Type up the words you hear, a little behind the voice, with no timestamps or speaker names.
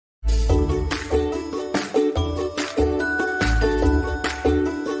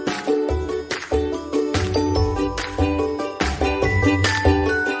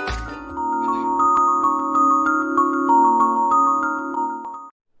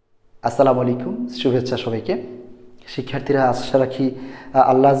আসসালামু আলাইকুম, শুভেচ্ছা সবাইকে। শিক্ষার্থীরা আশা রাখি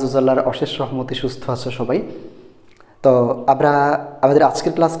আল্লাহ আল্লাহর অশেষ রহমতে সুস্থ আছে সবাই। তো আমাদের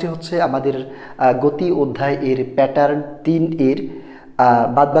আজকের ক্লাসটি হচ্ছে আমাদের গতি অধ্যায় এর প্যাটার্ন 3 এর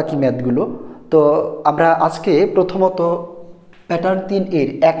বাদবাকি ম্যাথগুলো। তো আমরা আজকে প্রথমত প্যাটার্ন 3 এর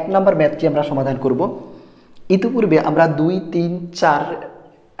 1 নম্বর ম্যাথটি আমরা সমাধান করব। ইতিপূর্বে আমরা 2, 3, 4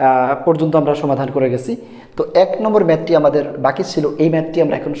 পর্যন্ত আমরা সমাধান করে গেছি। তো 1 নম্বর ম্যাথটি আমাদের বাকি ছিল, এই ম্যাথটি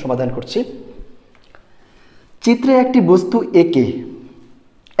আমরা এখন সমাধান করছি। চিত্রে একটি বস্তু এঁকে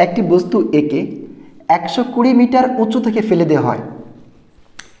 120 মিটার উঁচু থেকে ফেলে দেওয়া হয়।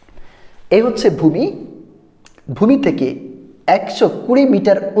 এই হচ্ছে ভূমি থেকে 120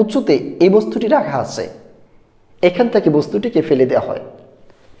 মিটার উঁচুতে এই বস্তুটি রাখা আছে। এখান থেকে বস্তুটিকে ফেলে দেওয়া হয়।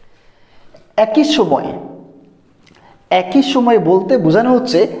 একই সময়ে বলতে বোঝানো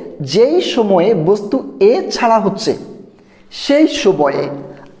হচ্ছে যেই সময়ে বস্তু এ ছাড়া হচ্ছে সেই সময়ে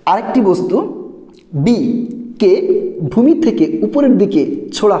আরেকটি বস্তু বি কে ভূমি থেকে উপরের দিকে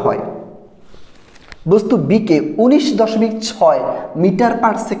ছোড়া হয়। বস্তু বি কে 19.6 মিটার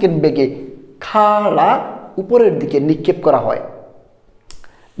পার সেকেন্ড বেগে খাড়া উপরের দিকে নিক্ষেপ করা হয়।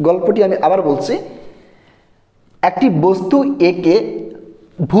 গল্পটি আমি আবার বলছি। একটি বস্তু এ কে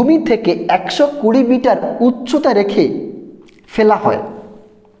ভূমি থেকে 120 মিটার উচ্চতা রেখে ফেলা হয়।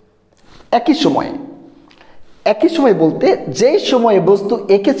 একই সময়ে বলতে যেই সময়ে বস্তু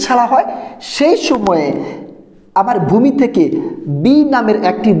একে ছাড়া হয় সেই সময়ে আবার ভূমি থেকে বি নামের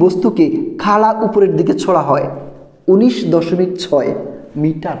একটি বস্তুকে খাড়া উপরের দিকে ছোড়া হয় 19.6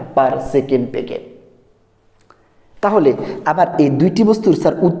 মিটার পার সেকেন্ড বেগে। তাহলে আবার এই দুইটি বস্তুর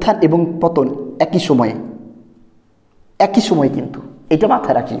উত্থান এবং পতন একই সময় কিন্তু এটা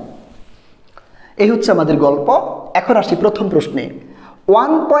মাথায় রাখি। এই হচ্ছে আমাদের গল্প। এখন আসি প্রথম প্রশ্নে।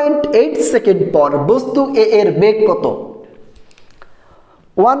 1.8 সেকেন্ড পর বস্তু এ এর বেগ কত?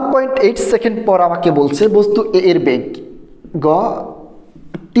 1.8 সেকেন্ড পর আমাকে বলছে বস্তু এ এর বেগ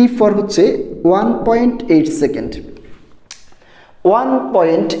টি ফর হচ্ছে 1.8 সেকেন্ড।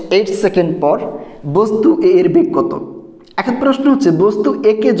 1.8 সেকেন্ড পর বস্তু এ এর বেগ কত? এখন প্রশ্ন হচ্ছে বস্তু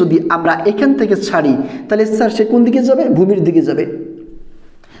এ কে যদি আমরা এখান থেকে ছাড়ি তাহলে সে কোন দিকে যাবে? ভূমির দিকে যাবে।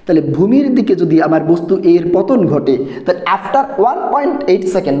 তাহলে ভূমির দিকে যদি আমার বস্তু এর পতন ঘটে তাহলে আফটার 1.8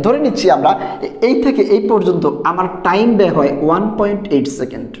 সেকেন্ড ধরে নিচ্ছি আমরা এই থেকে এই পর্যন্ত আমার টাইম ব্যয় হয় 1.8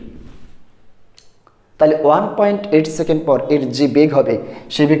 সেকেন্ড। তাহলে 1.8 সেকেন্ড পর এর যে বেগ হবে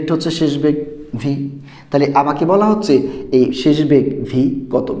সেই বেগটা হচ্ছে শেষ বেগ ভি। তাহলে আমাকে বলা হচ্ছে এই শেষ বেগ ভি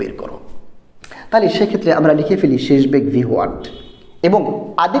কত বের করো। তাহলে সেক্ষেত্রে আমরা লিখে ফেলি শেষ বেগ ভি হোয়াট। এবং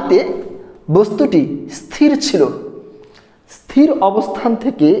আদিতে বস্তুটি স্থির ছিল। স্থির অবস্থান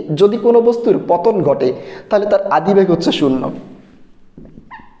থেকে যদি কোনো বস্তুর পতন ঘটে তাহলে তার আদিবেগ হচ্ছে 0,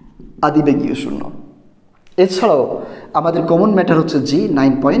 আদিবেগীয় 0। এছাড়াও আমাদের কমন ম্যাটার হচ্ছে জি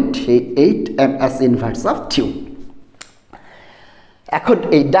 9.8 ms ইনভার্স অফ টিউ। এখন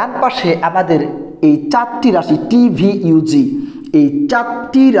এই ডান পাশে আমাদের এই 4টি রাশি টি ভি ইউজি, এই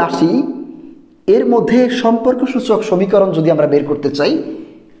 4টি রাশি এর মধ্যে সম্পর্ক সূচক সমীকরণ যদি আমরা বের করতে চাই,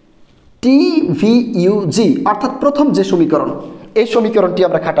 টি ভি ইউজি অর্থাৎ প্রথম যে সমীকরণ, এই সমীকরণটি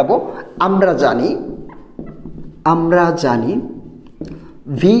আমরা খাটাবো। আমরা জানি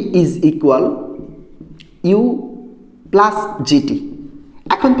V is equal you plus GT.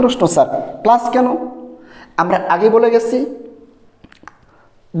 এখন প্রশ্ন স্যার প্লাস কেন? আমরা আগে বলে গেছি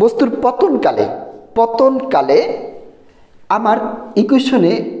বস্তুর পতনকালে আমার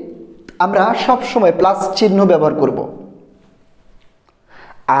ইকুয়েশনে আমরা সব সময় প্লাস চিহ্ন ব্যবহার করব।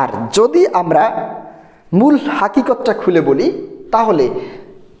 আর যদি আমরা মূল হাকিকতটা খুলে বলি তাহলে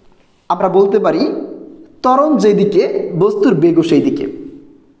আমরা বলতে পারি ত্বরণ যেদিকে বস্তুর বেগও সেই দিকে।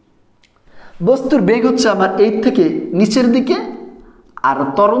 বস্তুর বেগ হচ্ছে আমার এই থেকে নিচের দিকে, আর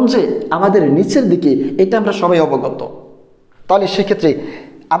ত্বরণ যে আমাদের নিচের দিকে, এটা আমরা সবাই অবগত। তাহলে সেক্ষেত্রে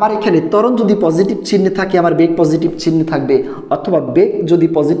আমার এখানে ত্বরণ যদি পজিটিভ চিহ্নে থাকে আমার বেগ পজিটিভ চিহ্নে থাকবে, অথবা বেগ যদি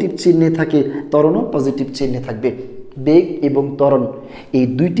পজিটিভ চিহ্নে থাকে ত্বরণও পজিটিভ চিহ্নে থাকবে। বেগ এবং ত্বরণ এই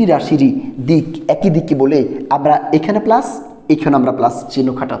দুইটি রাশিরই দিক একই দিকে বলে আমরা এখানে প্লাস, এখানে আমরা প্লাস চিহ্ন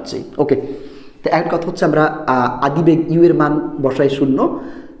খাটাচ্ছি। ওকে, তো এক কথা হচ্ছে আমরা আদিবেগ ইউ এর মান বসাই 0,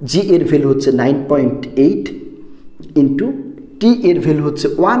 জি এর ভ্যালু হচ্ছে 9.8 ইন্টু টি এর ভ্যালু হচ্ছে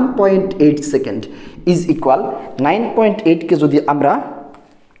 1.8 সেকেন্ড ইজ ইকুয়াল 9.8কে যদি আমরা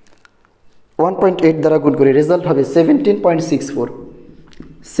 1.8 দ্বারা গুণ করি রেজাল্ট হবে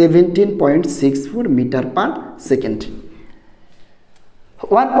 17.64 মিটার পার সেকেন্ড।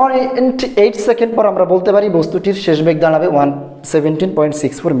 1.8 সেকেন্ড পর আমরা বলতে পারি বস্তুটির শেষ বেগ দাঁড়াবে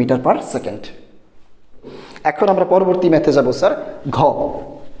 17.64 মিটার পার সেকেন্ড। এখন আমরা পরবর্তী ম্যাথে যাব স্যার।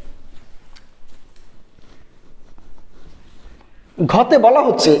 ঘতে বলা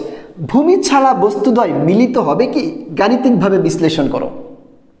হচ্ছে ভূমি ছাড়া বস্তুদ্বয় মিলিত হবে কি? গাণিতিকভাবে বিশ্লেষণ করো।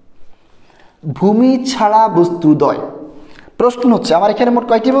 ভূমি ছাড়া বস্তুদ্বয়, প্রশ্ন হচ্ছে আমার এখানে মোট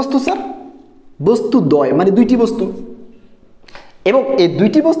কয়টি বস্তু স্যার? বস্তুদ্বয় মানে দুইটি বস্তু, এবং এই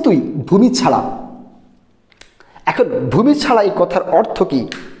দুইটি বস্তুই ভূমি ছাড়া। এখন ভূমি ছাড়া এই কথার অর্থ কি?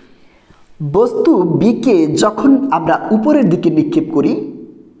 বস্তু বিকে যখন আমরা উপরের দিকে নিক্ষেপ করি,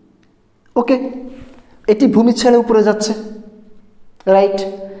 ওকে, এটি ভূমি ছেড়ে উপরে যাচ্ছে, রাইট।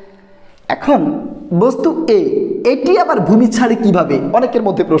 এখন বস্তু এ, এটি আবার ভূমি ছাড়ে কিভাবে? অনেকের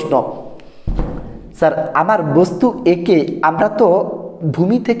মধ্যে প্রশ্ন, স্যার আমার বস্তু একে আমরা তো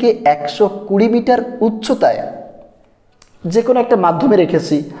ভূমি থেকে 120 মিটার উচ্চতায় যে কোনো একটা মাধ্যমে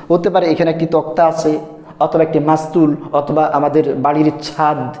রেখেছি, হতে পারে এখানে একটি তক্তা আছে, অথবা একটি মাস্তুল, অথবা আমাদের বাড়ির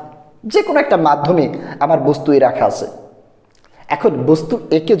ছাদ, যে কোনো একটা মাধ্যমে আমার বস্তু এ রাখা আছে। এখন বস্তু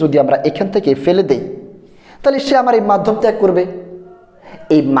একে যদি আমরা এখান থেকে ফেলে দেই, তাহলে সে আমার এই মাধ্যম ত্যাগ করবে।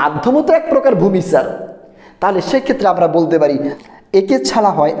 এই মাধ্যমও তো এক প্রকার ভূমি স্যার। তাহলে সেক্ষেত্রে আমরা বলতে পারি একে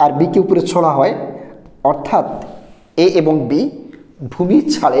ছাড়া হয় আর বিকে উপরে ছোড়া হয়, অর্থাৎ এ এবং বি ভূমি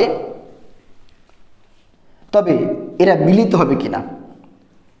ছাড়ে। তবে এরা মিলিত হবে কিনা?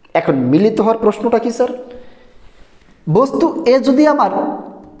 এখন মিলিত হওয়ার প্রশ্নটা কি স্যার? বস্তু এ যদি আমার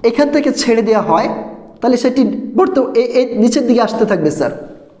এখান থেকে ছেড়ে দেওয়া হয়, তাহলে সেটি এই নিচের দিকে আসতে থাকবে স্যার।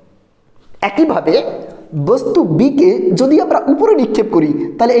 একইভাবে বস্তু বিকে যদি আমরা উপরে নিক্ষেপ করি,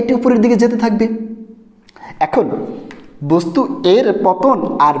 তাহলে এটি উপরের দিকে যেতে থাকবে। এখন বস্তু এর পতন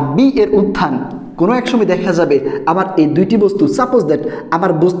আর বি এর উত্থান কোনো এক সময় দেখা যাবে আমার এই দুইটি বস্তু, সাপোজ দ্যাট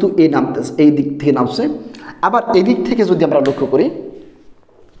আমার বস্তু এ নামতেছে, এই দিক থেকে নামছে, আবার এই দিক থেকে যদি আমরা লক্ষ্য করি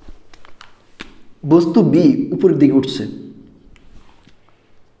বস্তু বি উপরের দিকে উঠছে,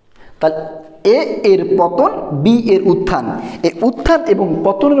 তাহলে এ এর পতন, বি এর উত্থান, এই উত্থান এবং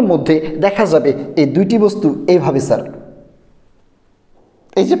পতনের মধ্যে দেখা যাবে এই দুইটি বস্তু এইভাবে স্যার,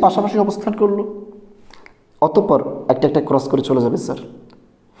 এই যে পাশাপাশি অবস্থান করলো, অতঃপর একটা একটা ক্রস করে চলে যাবে স্যার।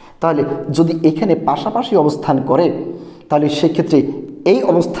 তাহলে যদি এখানে পাশাপাশি অবস্থান করে, তাহলে সেক্ষেত্রে এই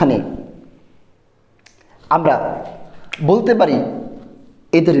অবস্থানে আমরা বলতে পারি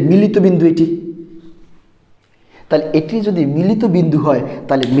এদের মিলিত বিন্দু এটি। তাহলে এটি যদি মিলিত বিন্দু হয়,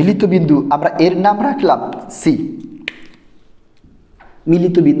 তাহলে মিলিত বিন্দু আমরা এর নাম রাখলাম সি,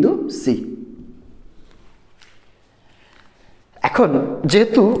 মিলিত বিন্দু সি। এখন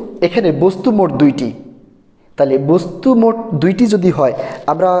যেহেতু এখানে বস্তু মোট দুইটি, তাহলে বস্তু মোট দুইটি যদি হয়,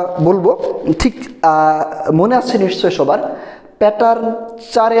 আমরা বলবো ঠিক মনে আছে নিশ্চয় সবার, প্যাটার্ন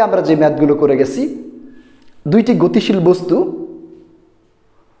 4-এ আমরা যে ম্যাথগুলো করে গেছি, দুইটি গতিশীল বস্তু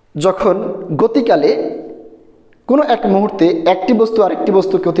যখন গতিকালে কোনো এক মুহূর্তে একটি বস্তু আরেকটি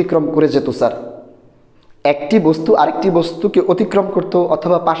বস্তুকে অতিক্রম করে যেত স্যার, একটি বস্তু আরেকটি বস্তুকে অতিক্রম করত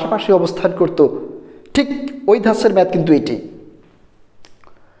অথবা পাশাপাশি অবস্থান করত, ঠিক ওই ধাঁচের ম্যাথ কিন্তু এটি।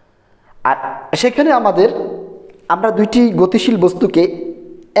 আর সেখানে আমরা দুইটি গতিশীল বস্তুকে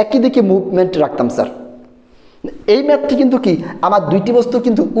একই দিকে মুভমেন্ট রাখতাম স্যার। এই ম্যাথটি কিন্তু কি, আমার দুইটি বস্তু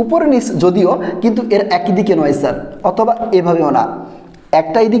কিন্তু উপরে নিচ যদিও, কিন্তু এর একই দিকে নয় স্যার, অথবা এভাবেও না,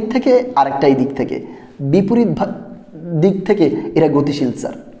 একটা এই দিক থেকে আরেকটা এই দিক থেকে, বিপরীত দিক থেকে এরা গতিশীল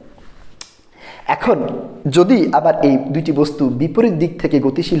স্যার। এখন যদি আবার এই দুইটি বস্তু বিপরীত দিক থেকে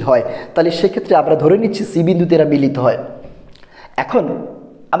গতিশীল হয়, তাহলে সেক্ষেত্রে আমরা ধরে নিচ্ছি সি বিন্দুতে এরা মিলিত হয়। এখন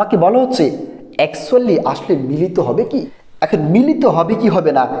আমাকে বলা হচ্ছে অ্যাকচুয়ালি আসলে মিলিত হবে কি? এখন মিলিত হবে কি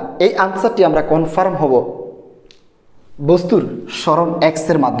হবে না, এই আনসারটি আমরা কনফার্ম হব বস্তুর সরণ এক্স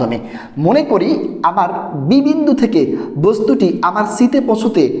এর মাধ্যমে। মনে করি আমার বি বিন্দু থেকে বস্তুটি আমার সিতে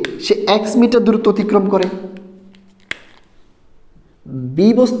পৌঁছতে সে এক্স মিটার দূরত্ব অতিক্রম করে। বি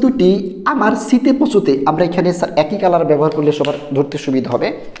বস্তুটি আমার সিতে পৌঁছতে, আমরা এখানে একই কালার ব্যবহার করলে সবার ধরতে সুবিধা হবে।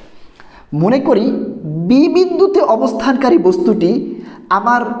 মনে করি বি বিন্দুতে অবস্থানকারী বস্তুটি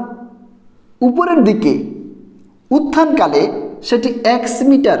আমার উপরের দিকে উত্থানকালে সেটি এক্স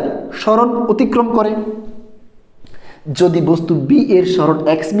মিটার সরণ অতিক্রম করে। যদি বস্তু বি এর সরণ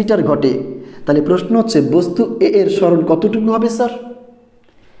এক্স মিটার ঘটে, তাহলে প্রশ্ন হচ্ছে বস্তু এ এর সরণ কতটুকু হবে স্যার?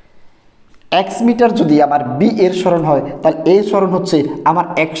 এক্স মিটার যদি আমার বি এর সরণ হয়, তাহলে এর সরণ হচ্ছে আমার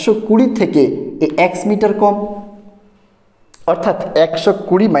 120 থেকে এই এক্স মিটার কম, অর্থাৎ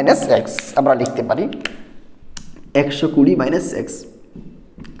 120 মাইনাস এক্স আমরা লিখতে পারি 120 মাইনাস এক্স।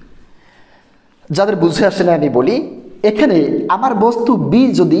 যাদের বুঝে আসে না আমি বলি, এখানে আমার বস্তু বি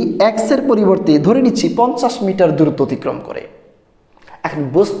যদি এক্স এর পরিবর্তে ধরে নিচ্ছি 50 মিটার দূরত্ব অতিক্রম করে, এখন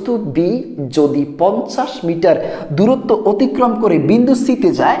বস্তু বি যদি 50 মিটার দূরত্ব অতিক্রম করে বিন্দু সিতে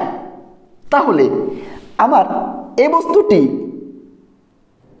যায়, তাহলে আমার এই বস্তুটি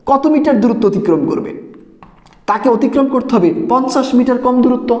কত মিটার দূরত্ব অতিক্রম করবে? তাকে অতিক্রম করতে হবে 50 মিটার কম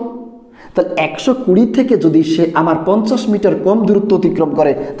দূরত্ব। তাহলে 120 থেকে যদি সে আমার 50 মিটার কম দূরত্ব অতিক্রম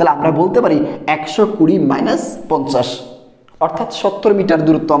করে, তাহলে আমরা বলতে পারি 120 মাইনাস 50, অর্থাৎ 70 মিটার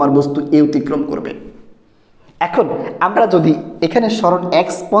দূরত্ব আমার বস্তু এ অতিক্রম করবে। এখন আমরা যদি এখানে সরণ x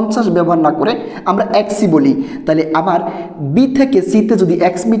 50 ব্যবহার না করে আমরা xই বলি, তাহলে আমার বি থেকে সিতে যদি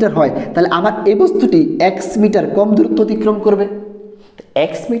x মিটার হয়, তাহলে আমার এই বস্তুটি x মিটার কম দূরত্ব অতিক্রম করবে।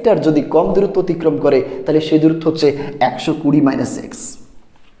 x মিটার যদি কম দূরত্ব অতিক্রম করে, তাহলে সেই দূরত্ব হচ্ছে 120 মাইনাস x।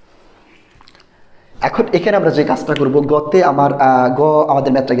 এখন এখানে আমরা যে কাজটা করব, গতে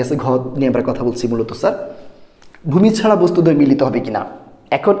আমাদের ম্যাথটা গেছে, ঘ নিয়ে আমরা কথা বলছি মূলত স্যার, ভূমি ছাড়া বস্তুদ্বয় মিলিত হবে কিনা।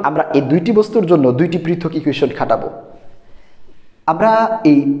 এখন আমরা এই দুইটি বস্তুর জন্য দুইটি পৃথক ইকুয়েশন খাটাবো। আমরা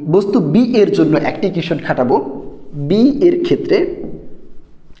এই বস্তু বি এর জন্য একটি ইকুয়েশন খাটাবো। বি এর ক্ষেত্রে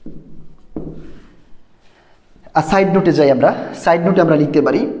সাইড নোটে যাই, আমরা সাইড নোটে আমরা লিখতে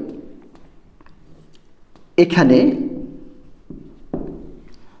পারি, এখানে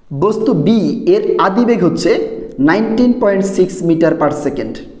বস্তু বি এর আদিবেগ হচ্ছে 19.6 মিটার পার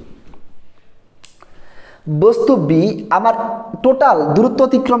সেকেন্ড। বস্তু বি আমার টোটাল দূরত্ব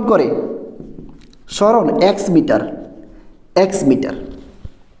অতিক্রম করে সরণ x মিটার।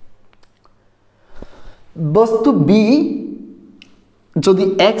 বস্তু বি যদি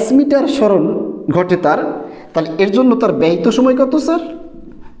x মিটার সরণ ঘটে তাহলে এর জন্য তার ব্যয়িত সময় কত স্যার?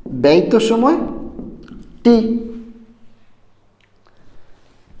 ব্যয়িত সময় t।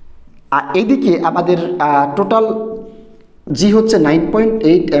 আর এইদিকে আমাদের টোটাল জি হচ্ছে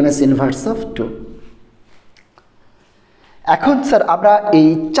 9.8 ms ইনভার্স অফ 2। এখন স্যার আমরা এই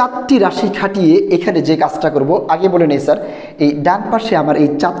চারটি রাশি খাটিয়ে এখানে যে কাজটা করব, আগে বলে নেই স্যার, এই ডান পাশে আমার এই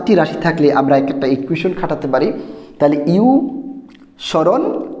চারটি রাশি থাকলে আমরা একটা ইকুয়েশন খাটাতে পারি। তাহলে ইউ সরণ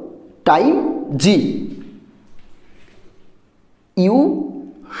টাইম জি, ইউ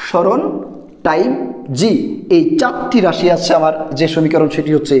সরণ টাইম জি, এই চারটি রাশি আছে আমার। যে সমীকরণ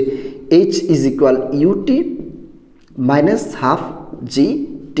সেটি হচ্ছে h is equal UT minus half G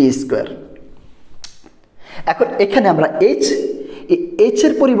T square. এখন এখানে আমরা h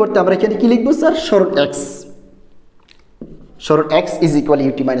এর পরিবর্তে আমরা এখানে কি লিখবো স্যার? সরণ x। সরণ x is equal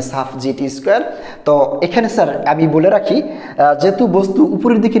UT minus half G T square. তো এখানে স্যার আমি বলে রাখি, যেহেতু বস্তু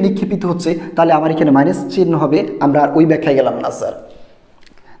উপরের দিকে নিক্ষেপিত হচ্ছে, তাহলে আমার এখানে মাইনাস চিহ্ন হবে, আমরা আর ওই ব্যাখ্যায় গেলাম না স্যার।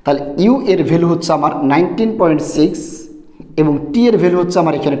 তাহলে ইউ এর ভ্যালু হচ্ছে আমার 19.6 এবং টি এর ভ্যালু হচ্ছে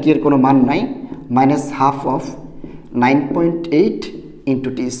আমার এখানে টি এর কোনো মান নাই, minus half of 9.8 into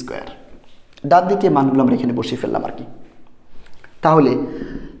T square. ডান দিকে মানগুলো আমরা এখানে বসিয়ে ফেললাম আর কি। তাহলে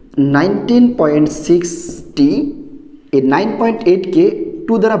 19.6 টি, এই 9.8কে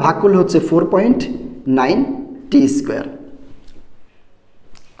 2 দ্বারা ভাগ করলে হচ্ছে 4.9 টি স্কোয়ার।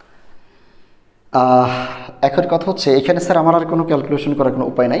 এখন কথা হচ্ছে এখানে স্যার আমার আর কোনো ক্যালকুলেশন করার কোনো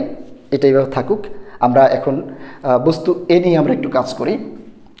উপায় নাই, এটা এইভাবে থাকুক। আমরা এখন বস্তু এ নিয়ে আমরা একটু কাজ করি।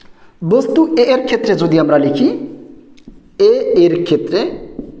 বস্তু এ এর ক্ষেত্রে যদি আমরা লিখি, এ এর ক্ষেত্রে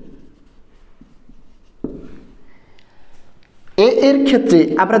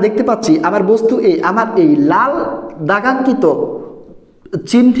আমরা দেখতে পাচ্ছি আমার বস্তু এ আমার এই লাল দাগাঙ্কিত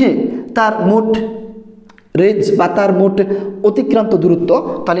চিহ্নে তার মোট রেঞ্জ বা তার মোট অতিক্রান্ত দূরত্ব।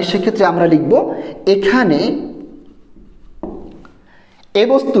 তাহলে সেক্ষেত্রে আমরা লিখব এখানে এ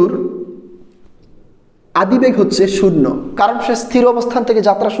বস্তুর আদিবেগ হচ্ছে 0, কারণ সে স্থির অবস্থান থেকে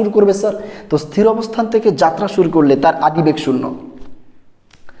যাত্রা শুরু করবে স্যার। তো স্থির অবস্থান থেকে যাত্রা শুরু করলে তার আদিবেগ 0।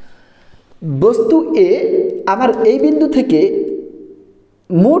 বস্তু এ আমার এই বিন্দু থেকে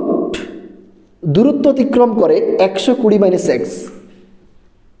মোট দূরত্ব অতিক্রম করে 120 মাইনাস এক্স,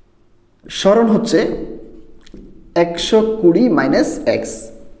 সরণ হচ্ছে 120 মাইনাস এক্স।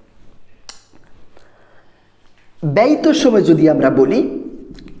 ব্যয়িত সময় যদি আমরা বলি,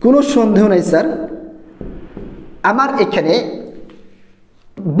 কোনো সন্দেহ নাই স্যার, আমার এখানে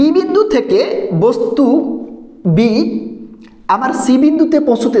বি বিন্দু থেকে বস্তু বি আমার সি বিন্দুতে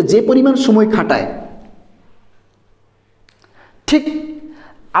পৌঁছতে যে পরিমাণ সময় খাটায়, ঠিক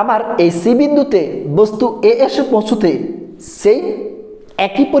আমার এই সি বিন্দুতে বস্তু এ এসে পৌঁছতে সেই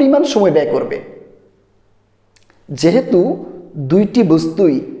একই পরিমাণ সময় ব্যয় করবে। যেহেতু দুইটি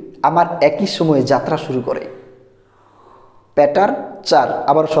বস্তুই আমার একই সময়ে যাত্রা শুরু করে। প্যাটার্ন 4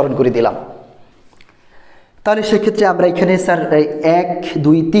 আবার স্মরণ করে দিলাম। তাহলে সেক্ষেত্রে আমরা এখানে স্যার 1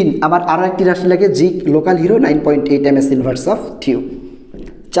 2 3 আমার আরও একটি রাশি লাগে, জি local hero 9.8 ms inverse of টিউ।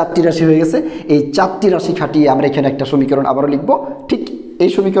 4টি রাশি হয়ে গেছে। এই 4টি রাশি খাটিয়ে আমরা এখানে একটা সমীকরণ আবারও লিখব। ঠিক এই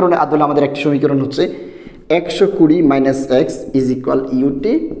সমীকরণে আদলে আমাদের একটি সমীকরণ হচ্ছে 120 minus x is equal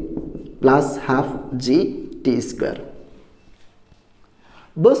UT plus half G T square.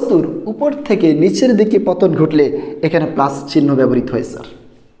 বস্তুর উপর থেকে নিচের দিকে পতন ঘটলে এখানে প্লাস চিহ্ন ব্যবহৃত হয় স্যার।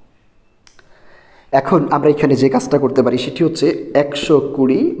 এখন আমরা এখানে যে কাজটা করতে পারি সেটি হচ্ছে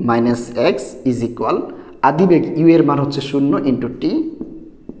 120 minus x is equal আদিবেগ you এর মান হচ্ছে 0 into T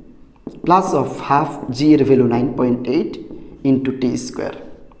plus of half জি এর ভ্যালু 9.8 ইন্টু টি স্কোয়ার।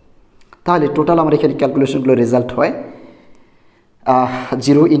 তাহলে টোটাল আমার এখানে ক্যালকুলেশনগুলো রেজাল্ট হয়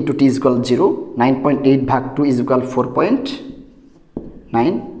 0 ইন্টু টি ইজ ইকুয়াল 0, 9.8 ভাগ 2 ইজ ইকুয়াল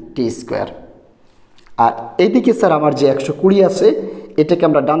 4.9 টি স্কোয়ার। আর এইদিকে স্যার আমার যে 120 আছে এটাকে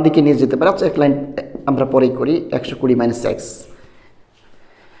আমরা ডান দিকে নিয়ে যেতে পারি। আচ্ছা এক লাইন আমরা পরেই করি, 120 মাইনাস এক্স।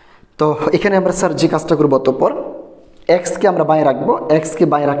 তো এখানে আমরা স্যার যে কাজটা করবো অতঃপর এক্সকে আমরা বাঁয়ে রাখবো, এক্সকে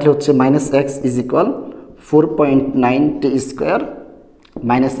বাঁয়ে রাখলে হচ্ছে minus x is equal 4.9 T square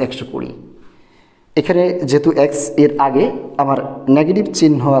minus 120। এখানে যেহেতু এক্স এর আগে আমার নেগেটিভ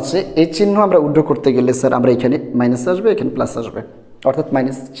চিহ্ন আছে, এই চিহ্ন আমরা উইথড্র করতে গেলে স্যার আমরা এখানে মাইনাস আসবে, এখানে প্লাস আসবে, অর্থাৎ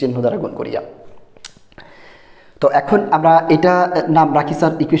মাইনাস চিহ্ন দ্বারা গুণ করিয়া। তো এখন আমরা এটা নাম রাখি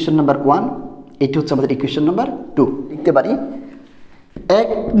স্যার ইকুয়েশন নাম্বার 1, এটি হচ্ছে আমাদের ইকুয়েশন নাম্বার 2। লিখতে পারি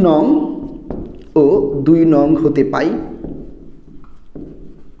 1 নং ও 2 নং হতে পাই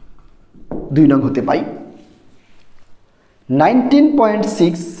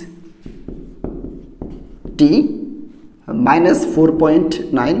 19.6 টি minus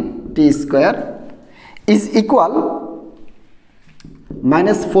 4.9 T square is equal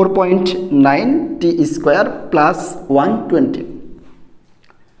minus 4.9 T square plus 120।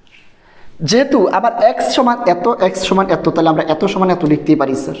 যেহেতু আবার এক্স সমান এত তাহলে আমরা এত সমান এত লিখতেই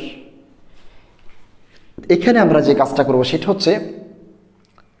পারি স্যার। এখানে আমরা যে কাজটা করবো সেটা হচ্ছে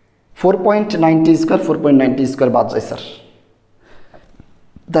 4.9 টি স্কোয়ার বাদ যায় স্যার।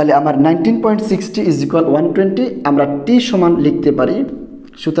 তাহলে আমার 19.60 ইজ ইকুয়াল 120, আমরা টি সমান লিখতে পারি,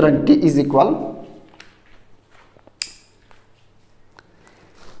 সুতরাং টি ইজ ইকুয়াল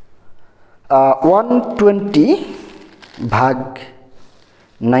 120 ভাগ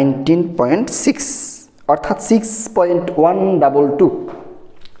 19.6 অর্থাৎ 6.122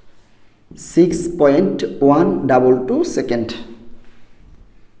 সেকেন্ড।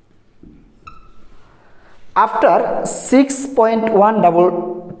 আফটার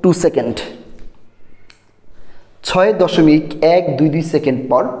 6.122 সেকেন্ড 6.122 সেকেন্ড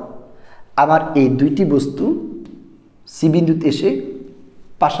পর আমার এই দুইটি বস্তু সি বিন্দুতে এসে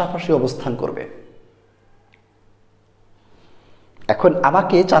পাশাপাশি অবস্থান করবে। এখন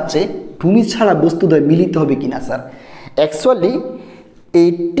আমাকে চাচ্ছে ভূমি ছাড়া বস্তুদ্বয় মিলিত হবে কিনা স্যার। অ্যাকচুয়ালি এই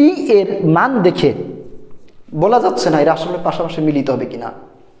টি এর মান দেখে বলা যাচ্ছে না এরা আসলে পাশাপাশি মিলিত হবে কিনা।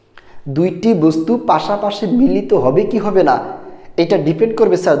 দুইটি বস্তু পাশাপাশি মিলিত হবে কি হবে না এটা ডিপেন্ড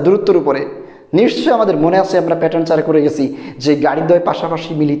করবে স্যার দূরত্বের উপরে। নিশ্চয়ই আমাদের মনে আছে আমরা প্যাটার্ন 4 করে গেছি যে গাড়িদ্বয়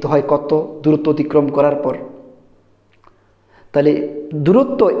পাশাপাশি মিলিত হয় কত দূরত্ব অতিক্রম করার পর। তাহলে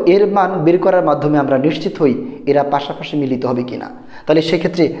দূরত্ব এর মান বের করার মাধ্যমে আমরা নিশ্চিত হই এরা পাশাপাশি মিলিত হবে কিনা। তাহলে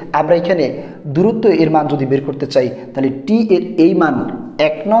সেক্ষেত্রে আমরা এখানে দূরত্ব এর মান যদি বের করতে চাই তাহলে টি এর এই মান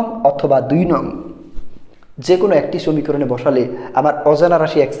 1 নং অথবা 2 নং যে কোনো একটি সমীকরণে বসালে আমার অজানা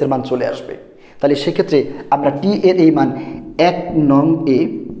রাশি এক্স এর মান চলে আসবে। তাহলে সেক্ষেত্রে আমরা টি এর এই মান 1 নং এ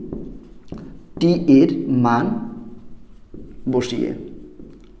টি এর মান বসিয়ে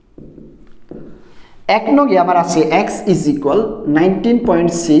 1 নং এ আমার আছে x is equal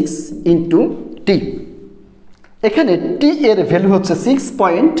 19.6 into T. এখানে টি এর ভ্যালু হচ্ছে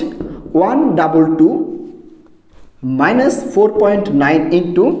 6.122 মাইনাস 4.9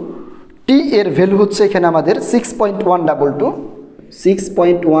 ইন্টু টি এর ভ্যালু হচ্ছে এখানে আমাদের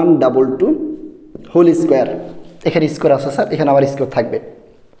 6.122 হোল স্কোয়ার। এখানে স্কোয়ার আছে স্যার, এখানে আবার স্কোয়ার থাকবে।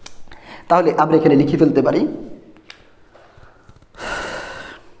 তাহলে আমরা এখানে লিখে ফেলতে পারি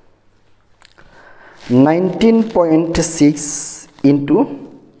 19.6 ইন্টু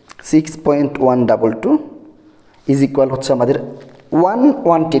 6.122 ইজ ইকুয়াল হচ্ছে আমাদের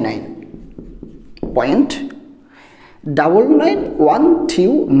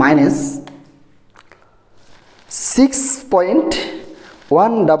 129.9912 মাইনাস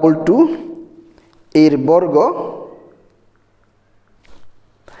 6.122 এর বর্গ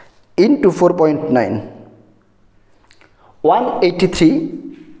ইন্টু 4.9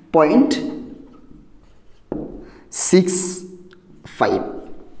 183.65।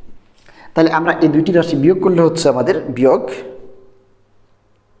 তাহলে আমরা এই দুইটি রাশি বিয়োগ করলে হচ্ছে আমাদের বিয়োগ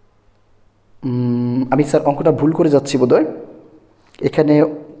আমি স্যার অঙ্কটা ভুল করে যাচ্ছি বোধহয় এখানে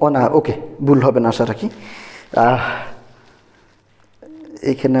না ওকে ভুল হবে না আশা রাখি।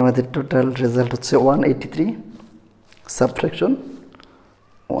 এখানে আমাদের টোটাল রেজাল্ট হচ্ছে 183 subtraction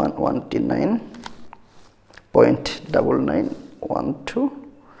 119.9912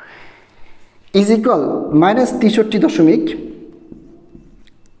 is equal minus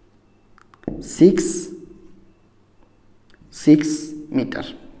 63.66 metre.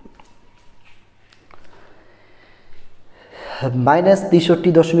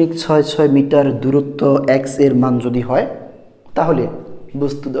 -63.66 metre দূরত্ব এক্স এর মান যদি হয়, তাহলে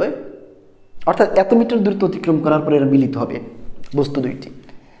বস্তুদ্বয় অর্থাৎ এত মিটার দূরত্ব অতিক্রম করার পরে এরা মিলিত হবে বস্তু দুইটি।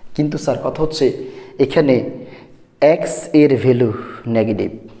 কিন্তু স্যার কথা হচ্ছে এখানে এক্স এর ভ্যালু নেগেটিভ,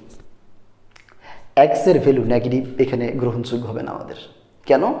 এক্স এর ভ্যালু নেগেটিভ, এখানে গ্রহণযোগ্য হবে না আমাদের।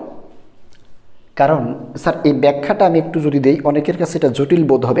 কেন? কারণ স্যার এই ব্যাখ্যাটা আমি একটু যদি দেই, অনেকের কাছে এটা জটিল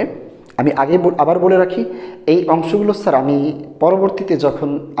বোধ হবে। আমি আবার বলে রাখি, এই অংশগুলো স্যার আমি পরবর্তীতে যখন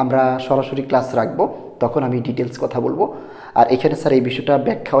আমরা সরাসরি ক্লাস রাখবো তখন আমি ডিটেলস কথা বলবো। আর এখানে স্যার এই বিষয়টা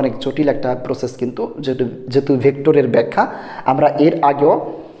ব্যাখ্যা অনেক জটিল একটা প্রসেস, কিন্তু যেহেতু ভেক্টরের ব্যাখ্যা আমরা এর আগেও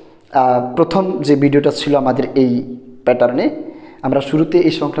প্রথম যে ভিডিওটা ছিল আমাদের এই প্যাটার্নে, আমরা শুরুতে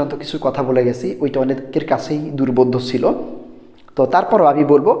এই সংক্রান্ত কিছু কথা বলে গেছি, ওইটা অনেকের কাছেই দুর্বোধ্য ছিল। তো তারপরও আমি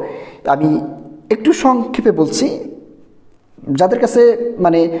বলবো, আমি একটু সংক্ষেপে বলছি, যাদের কাছে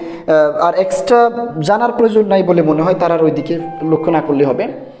মানে আর এক্সট্রা জানার প্রয়োজন নাই বলে মনে হয় তারা আর ওইদিকে লক্ষ্য না করলে হবে,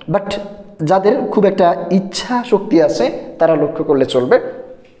 বাট যাদের খুব একটা ইচ্ছা শক্তি আছে তারা লক্ষ্য করলে চলবে।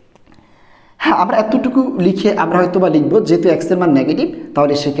 হ্যাঁ, আমরা এতটুকু লিখে আমরা হয়তো বা লিখবো, যেহেতু এক্সের মান নেগেটিভ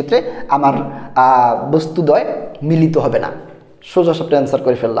তাহলে সেক্ষেত্রে আমার বস্তুদ্বয় মিলিত হবে না। সোজা সাপটা অ্যান্সার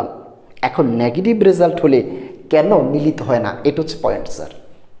করে ফেললাম। এখন নেগেটিভ রেজাল্ট হলে কেন মিলিত হয় না, এটা হচ্ছে পয়েন্ট স্যার।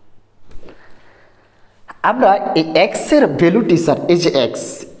 আমরা এই এক্সের ভ্যালুটি স্যার, এই যে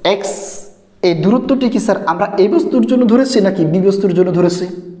এক্স এই দূরত্বটি কি স্যার আমরা এই বস্তুর জন্য ধরেছি নাকি বি বস্তুর জন্য ধরেছি?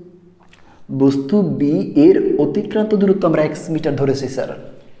 বস্তু বি এর অতিক্রান্ত দূরত্ব আমরা এক্স মিটার ধরেছি স্যার।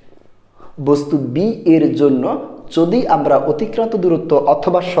 বস্তু বি এর জন্য যদি আমরা অতিক্রান্ত দূরত্ব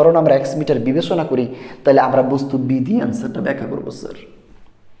অথবা সরণ আমরা এক্স মিটার বিবেচনা করি, তাহলে আমরা বস্তু বি দিয়ে অ্যান্সারটা ব্যাখ্যা করব স্যার।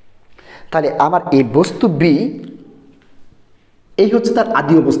 তাহলে আমার এই বস্তু বি, এই হচ্ছে তার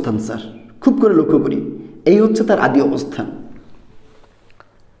আদি অবস্থান স্যার, খুব করে লক্ষ্য করি, এই হচ্ছে তার আদি অবস্থান।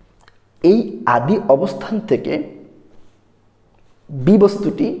 এই আদি অবস্থান থেকে বি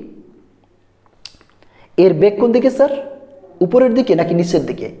বস্তুটি এর বেগ কোন দিকে স্যার? উপরের দিকে নাকি নিচের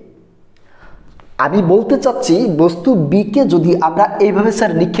দিকে? আমি বলতে চাচ্ছি বস্তু বি কে যদি আমরা এইভাবে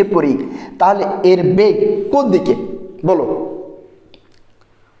স্যার নিক্ষেপ করি তাহলে এর বেগ কোন দিকে বলো?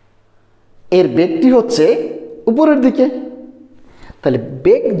 এর বেগটি হচ্ছে উপরের দিকে। তাহলে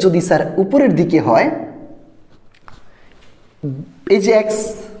বেগ যদি স্যার উপরের দিকে হয়, এই যে এক্স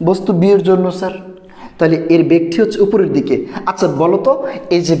বস্তু বি এর জন্য স্যার, তাহলে এর বেগটি হচ্ছে উপরের দিকে। আচ্ছা বলো তো,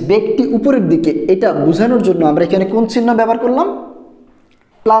 এই যে বেগটি উপরের দিকে, এটা বোঝানোর জন্য আমরা এখানে কোন চিহ্ন ব্যবহার করলাম?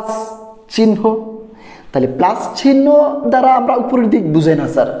 প্লাস চিহ্ন। তাহলে প্লাস চিহ্ন দ্বারা আমরা উপরের দিক বুঝাই না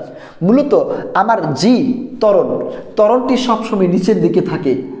স্যার। মূলত আমার জি ত্বরণটি সবসময় নিচের দিকে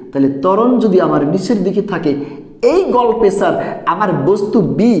থাকে। তাহলে ত্বরণ যদি আমার নিচের দিকে থাকে, এই গল্পে স্যার আমার বস্তু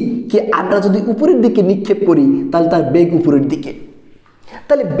বি কে আমরা যদি উপরের দিকে নিক্ষেপ করি তাহলে তার বেগ উপরের দিকে।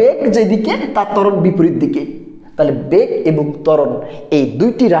 তাহলে বেগ যেদিকে তার ত্বরণ বিপরীত দিকে। তাহলে বেগ এবং ত্বরণ এই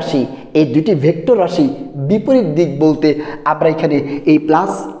দুইটি রাশি, এই দুইটি ভেক্টর রাশি বিপরীত দিক বলতে আমরা এখানে এই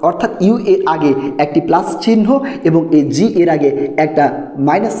প্লাস অর্থাৎ ইউ এর আগে একটি প্লাস চিহ্ন এবং এই জি এর আগে একটা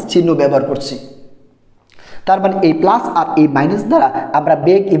মাইনাস চিহ্ন ব্যবহার করছি। তার মানে এই প্লাস আর এই মাইনাস দ্বারা আমরা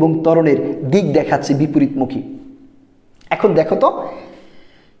বেগ এবং ত্বরণের দিক দেখাচ্ছি বিপরীতমুখী। এখন দেখো তো,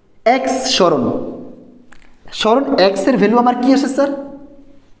 এক্স সরণ এক্স এর ভ্যালু আমার কি আসে স্যার?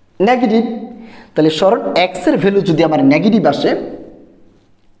 নেগেটিভ। তাহলে সরণ এক্স এর ভ্যালু যদি আমার নেগেটিভ আসে,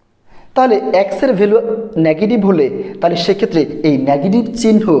 তাহলে এক্স এর ভ্যালু নেগেটিভ হলে তাহলে সেক্ষেত্রে এই নেগেটিভ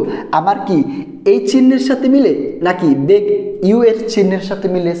চিহ্ন আমার কি এই চিহ্নের সাথে মিলে নাকি বেগ ইউ এর চিহ্নের সাথে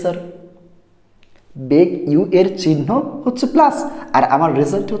মিলে স্যার? বেগ ইউ এর চিহ্ন হচ্ছে প্লাস আর আমার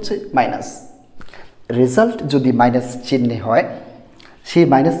রেজাল্ট হচ্ছে মাইনাস। রেজাল্ট যদি মাইনাস চিহ্নে হয়, সেই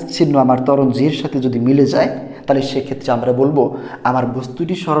মাইনাস চিহ্ন আমার ত্বরণ জি এর সাথে যদি মিলে যায়, তাহলে সেক্ষেত্রে আমরা বলবো আমার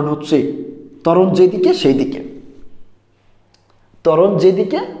বস্তুটি সরণ হচ্ছে ত্বরণ যেদিকে সেই দিকে। ত্বরণ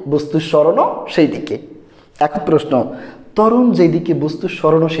যেদিকে বস্তুর সরণও সেই দিকে। এখন প্রশ্ন, ত্বরণ যেদিকে বস্তুর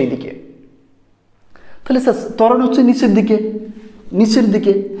সরণও সেই দিকে, তাহলে স্যার ত্বরণ হচ্ছে নিচের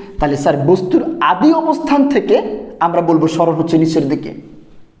দিকে। তাহলে স্যার বস্তুর আদি অবস্থান থেকে আমরা বলবো সরণ হচ্ছে নিচের দিকে।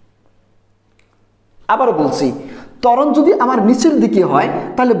 আবারও বলছি, ত্বরণ যদি আমার নিচের দিকে হয়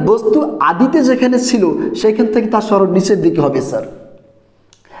তাহলে বস্তু আদিতে যেখানে ছিল সেখান থেকে তার সরণ নিচের দিকে হবে স্যার।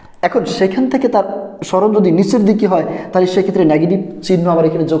 এখন সেখান থেকে তার সরণ যদি নিচের দিকে হয় তাহলে সেক্ষেত্রে নেগেটিভ চিহ্ন আমার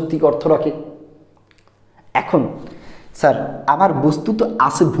এখানে যৌক্তিক অর্থ রাখে। এখন স্যার আমার বস্তু তো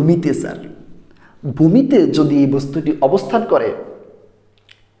আছে ভূমিতে স্যার, ভূমিতে যদি এই বস্তুটি অবস্থান করে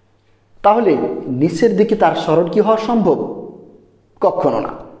তাহলে নিচের দিকে তার সরণ কি হওয়া সম্ভব? কখনো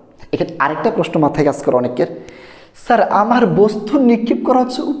না। এখানে আরেকটা প্রশ্ন মাথায় কাজ করে অনেকের, স্যার আমার বস্তু নিক্ষেপ করা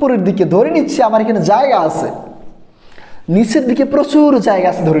হচ্ছে উপরের দিকে, ধরে নিচ্ছি আমার এখানে জায়গা আছে, নিচের দিকে প্রচুর জায়গা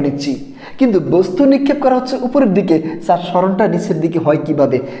আছে ধরে নিচ্ছি, কিন্তু বস্তু নিক্ষেপ করা হচ্ছে উপরের দিকে। স্যার সরণটা নিচের দিকে হয়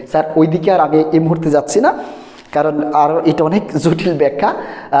কিভাবে? স্যার ওই দিকে আর আমি এই মুহূর্তে যাচ্ছি না, কারণ আরও এটা অনেক জটিল ব্যাখ্যা।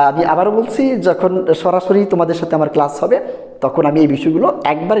 আমি আবারও বলছি, যখন সরাসরি তোমাদের সাথে আমার ক্লাস হবে তখন আমি এই বিষয়গুলো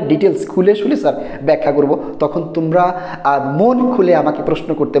একবারে ডিটেলস খুলে শুলে স্যার ব্যাখ্যা করব। তখন তোমরা মন খুলে আমাকে প্রশ্ন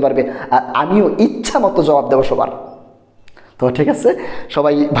করতে পারবে, আর আমিও ইচ্ছা মতো জবাব দেবো সবার। তো ঠিক আছে,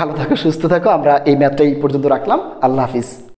 সবাই ভালো থাকো, সুস্থ থাকো। আমরা এই ম্যাথটা এই পর্যন্ত রাখলাম। আল্লাহ হাফিজ।